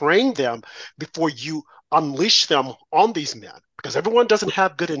to train them before you unleash them on these men, because everyone doesn't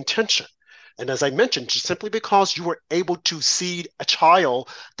have good intention. And as I mentioned, just simply because you were able to seed a child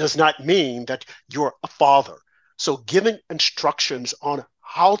does not mean that you're a father. So giving instructions on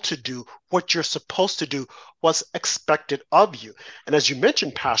how to do what you're supposed to do, what's expected of you. And as you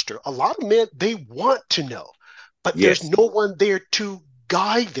mentioned, Pastor, a lot of men, they want to know, but Yes. there's no one there to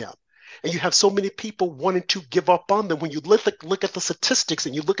guide them. And you have so many people wanting to give up on them. When you look at the statistics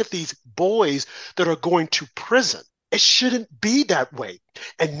and you look at these boys that are going to prison, it shouldn't be that way.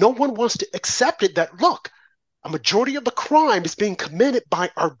 And no one wants to accept it, that, look, a majority of the crime is being committed by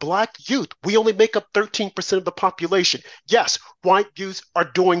our Black youth. We only make up 13% of the population. Yes, white youth are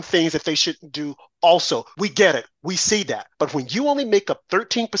doing things that they shouldn't do also. We get it. We see that. But when you only make up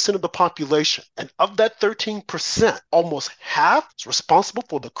 13% of the population, and of that 13%, almost half is responsible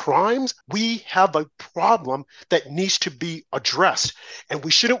for the crimes, we have a problem that needs to be addressed. And we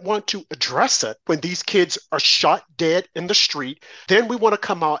shouldn't want to address it when these kids are shot dead in the street. Then we want to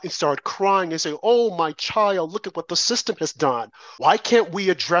come out and start crying and say, oh, my child, look at what the system has done. Why can't we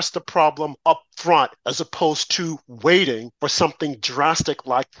address the problem up front as opposed to waiting for something drastic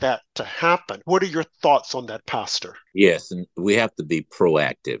like that to happen? What are your thoughts on that, Pastor? Yes, and we have to be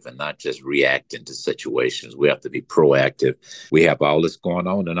proactive and not just reacting to situations. We have to be proactive. We have all this going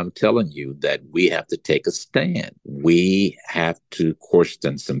on, and I'm telling you that we have to take a stand. We have to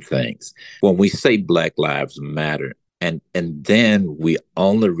question some things. When we say Black Lives Matter, and then we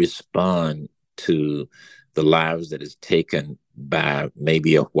only respond to the lives that is taken by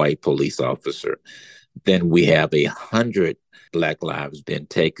maybe a white police officer, then we have 100 Black lives being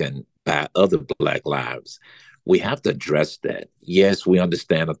taken by other Black lives. We have to address that. Yes, we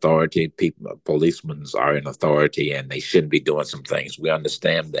understand authority. Policemen are in authority and they shouldn't be doing some things. We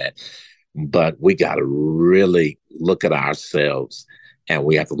understand that. But we got to really look at ourselves, and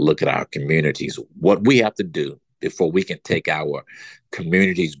we have to look at our communities. What we have to do before we can take our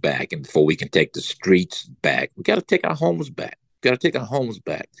communities back and before we can take the streets back, we got to take our homes back. We got to take our homes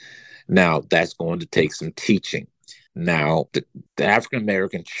back. Now, that's going to take some teaching. Now, the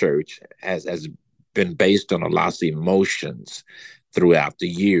African-American church has been based on a lot of emotions throughout the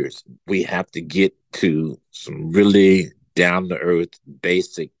years. We have to get to some really down-to-earth,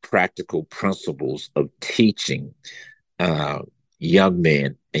 basic, practical principles of teaching young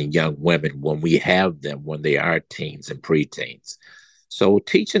men and young women when we have them, when they are teens and preteens. So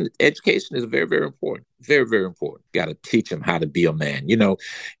teaching, education is very, very important. Very, very important. Got to teach them how to be a man.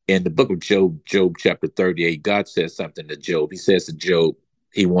 In the book of Job chapter 38, God says something to Job. He says to Job,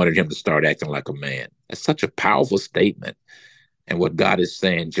 he wanted him to start acting like a man. That's such a powerful statement. And what God is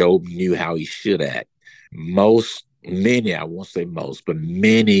saying, Job knew how he should act. Many, I won't say most, but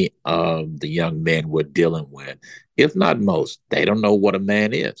many of the young men we're dealing with, if not most, they don't know what a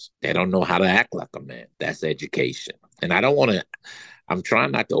man is. They don't know how to act like a man. That's education. And I'm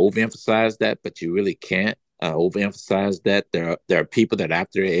trying not to overemphasize that, but you really can't overemphasize that. There are people that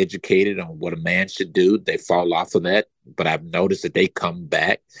after they're educated on what a man should do, they fall off of that. But I've noticed that they come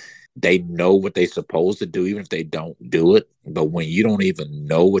back. They know what they're supposed to do, even if they don't do it. But when you don't even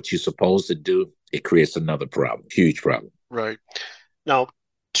know what you're supposed to do, it creates another problem, huge problem. Right. Now,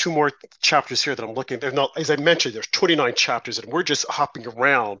 2 more chapters here that I'm looking at. Now, as I mentioned, there's 29 chapters, and we're just hopping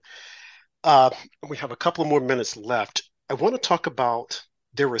around. We have a couple of more minutes left. I want to talk about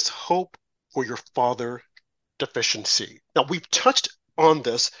there is hope for your father deficiency. Now, we've touched on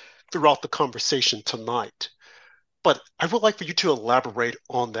this throughout the conversation tonight, but I would like for you to elaborate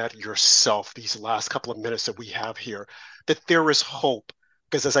on that yourself these last couple of minutes that we have here, that there is hope.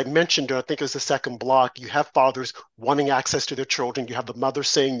 Because as I mentioned, I think it was the second block, you have fathers wanting access to their children. You have the mother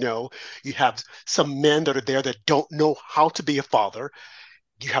saying no. You have some men that are there that don't know how to be a father.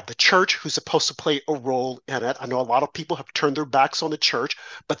 You have the church who's supposed to play a role in it. I know a lot of people have turned their backs on the church,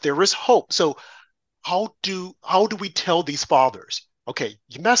 but there is hope. So how do we tell these fathers, okay,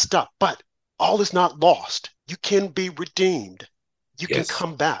 you messed up, but all is not lost. You can be redeemed. You can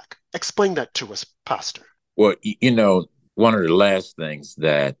come back. Explain that to us, Pastor. Well, one of the last things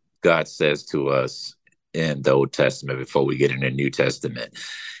that God says to us in the Old Testament before we get in the New Testament,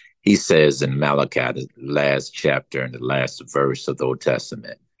 he says in Malachi, the last chapter and the last verse of the Old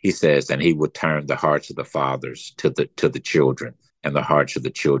Testament, he says, and he would turn the hearts of the fathers to the children and the hearts of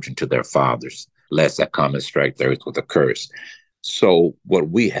the children to their fathers, lest I come and strike the earth with a curse. So what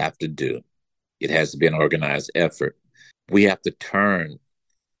we have to do, it has to be an organized effort. We have to turn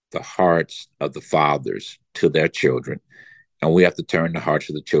the hearts of the fathers to their children, and we have to turn the hearts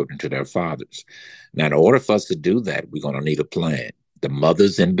of the children to their fathers. Now, in order for us to do that, we're going to need a plan. The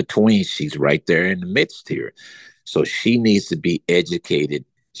mother's in between. She's right there in the midst here. So she needs to be educated.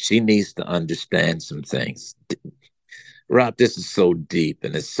 She needs to understand some things. Rob, this is so deep,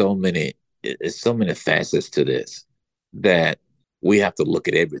 and there's so many facets to this that we have to look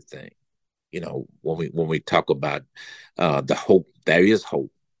at everything. When we talk about the hope, there is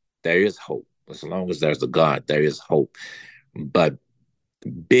hope. There is hope. As long as there's a God, there is hope. But the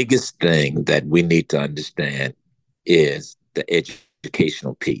biggest thing that we need to understand is the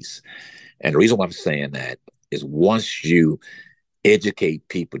educational piece. And the reason why I'm saying that is once you educate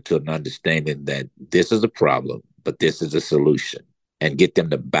people to an understanding that this is a problem, but this is a solution, and get them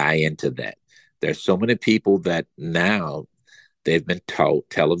to buy into that. There's so many people that now they've been taught,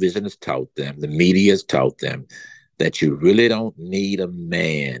 television has taught them, the media has taught them that you really don't need a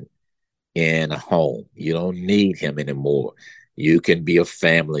man in a home. You don't need him anymore. You can be a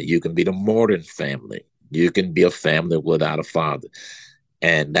family. You can be the modern family. You can be a family without a father.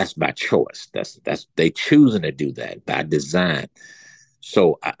 And that's by choice. That's they choosing to do that by design.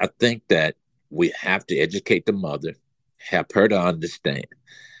 So I think that we have to educate the mother, help her to understand.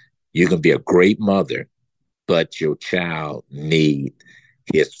 You can be a great mother, but your child need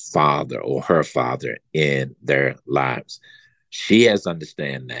his father or her father in their lives. She has to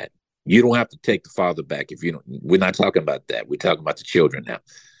understand that. You don't have to take the father back if you don't. We're not talking about that. We're talking about the children now.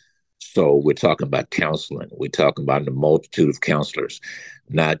 So we're talking about counseling. We're talking about the multitude of counselors,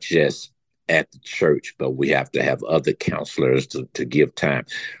 not just at the church, but we have to have other counselors to give time.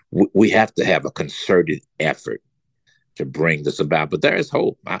 We have to have a concerted effort to bring this about. But there is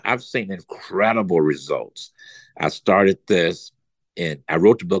hope. I've seen incredible results. I started this I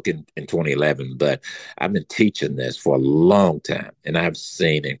wrote the book in 2011, but I've been teaching this for a long time, and I've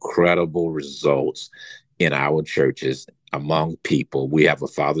seen incredible results in our churches among people. We have a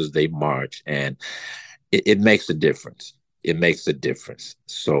Father's Day March, and it makes a difference. It makes a difference.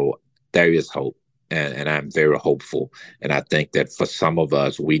 So there is hope, and I'm very hopeful. And I think that for some of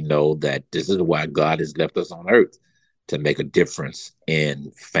us, we know that this is why God has left us on earth, to make a difference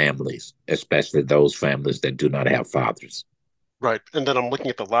in families, especially those families that do not have fathers. Right. And then I'm looking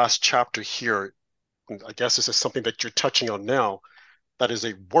at the last chapter here. I guess this is something that you're touching on now. That is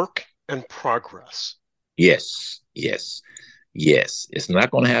a work in progress. Yes. It's not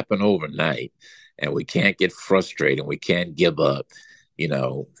going to happen overnight, and we can't get frustrated. We can't give up,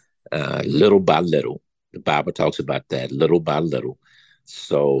 little by little. The Bible talks about that, little by little.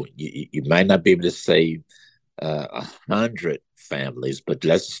 So you might not be able to save 100 families, but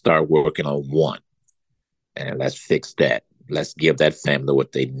let's start working on one, and let's fix that. Let's give that family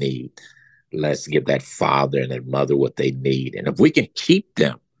what they need. Let's give that father and that mother what they need. And if we can keep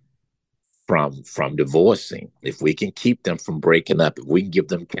them from divorcing, if we can keep them from breaking up, if we can give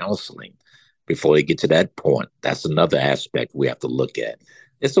them counseling before they get to that point, that's another aspect we have to look at.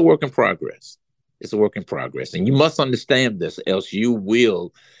 It's a work in progress. It's a work in progress. And you must understand this, else you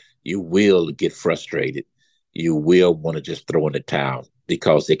will get frustrated. You will want to just throw in the towel,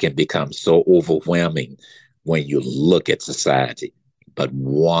 because it can become so overwhelming when you look at society. But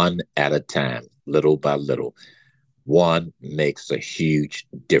one at a time, little by little, one makes a huge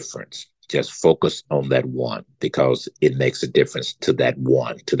difference. Just focus on that one, because it makes a difference to that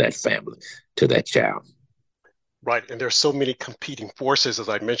one, to that family, to that child. Right. And there's so many competing forces, as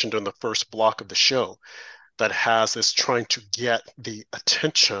I mentioned in the first block of the show, that has this trying to get the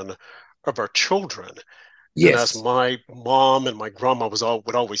attention of our children. And as Yes. my mom and my grandma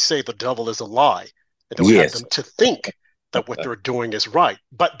would always say, the devil is a lie. And they'll have Yes. them to think that what they're doing is right.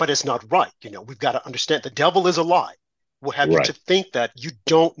 But it's not right. We've got to understand the devil is a lie. We'll have you Right. to think that you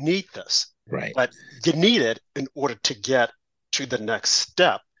don't need this, Right. but you need it in order to get to the next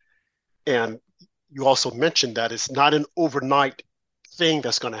step. And you also mentioned that it's not an overnight thing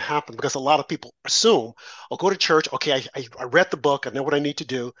that's going to happen, because a lot of people assume, I'll go to church. Okay, I read the book. I know what I need to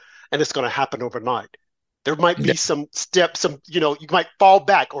do. And it's going to happen overnight. There might be some steps, you might fall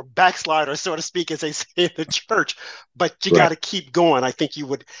back or backslide, or so to speak, as they say in the church, but you got to keep going. I think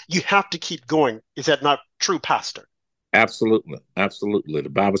you have to keep going. Is that not true, Pastor? Absolutely. Absolutely. The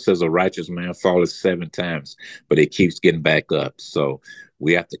Bible says a righteous man falleth 7 times, but he keeps getting back up. So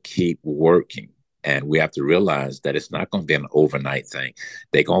we have to keep working, and we have to realize that it's not going to be an overnight thing.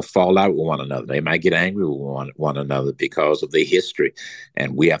 They're going to fall out with one another. They might get angry with one another because of their history.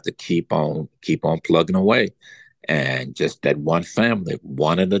 And we have to keep on plugging away, and just that one family,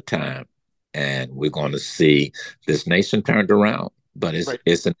 one at a time. And we're going to see this nation turned around, but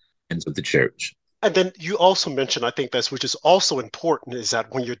it's in the hands of the church. And then you also mentioned, I think which is also important, is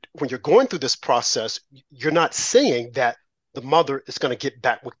that when you're going through this process, you're not saying that the mother is going to get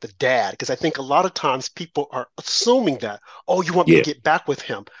back with the dad, because I think a lot of times people are assuming that, oh, you want me to get back with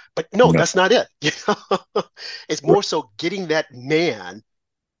him, but no, that's not it. It's more so getting that man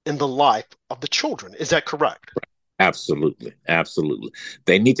in the life of the children. Is that correct? Absolutely, absolutely.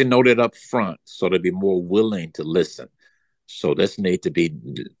 They need to know that up front, so they'll be more willing to listen. So this need to be,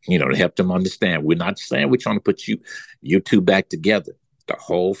 to help them understand. We're not saying we're trying to put you two back together. The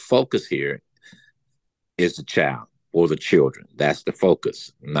whole focus here is the child or the children. That's the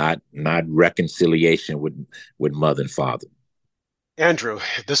focus, not reconciliation with mother and father. Andrew,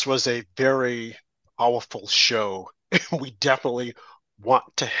 this was a very powerful show. We definitely want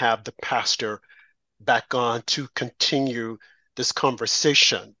to have the pastor back on to continue this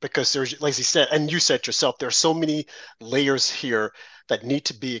conversation, because there's, like he said, and you said yourself, there are so many layers here that need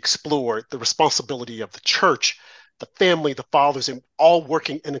to be explored. The responsibility of the church, the family, the fathers, and all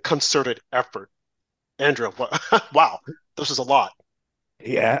working in a concerted effort. Andrew, wow, this is a lot.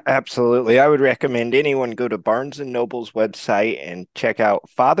 Yeah, absolutely. I would recommend anyone go to Barnes & Noble's website and check out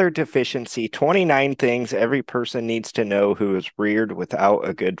Father Deficiency, 29 Things Every Person Needs to Know Who is Reared Without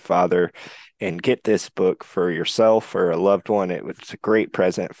a Good Father, and get this book for yourself or a loved one. It's a great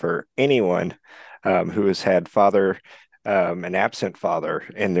present for anyone who has had an absent father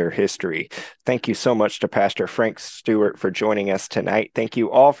in their history. Thank you so much to Pastor Frank Stewart for joining us tonight. Thank you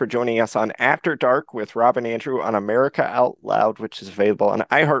all for joining us on After Dark with Rob and Andrew on America Out Loud, which is available on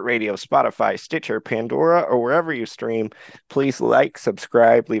iHeartRadio, Spotify, Stitcher, Pandora, or wherever you stream. Please like,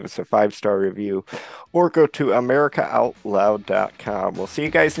 subscribe, leave us a 5-star review, or go to AmericaOutloud.com. We'll see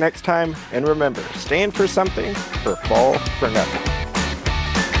you guys next time. And remember, stand for something or fall for nothing.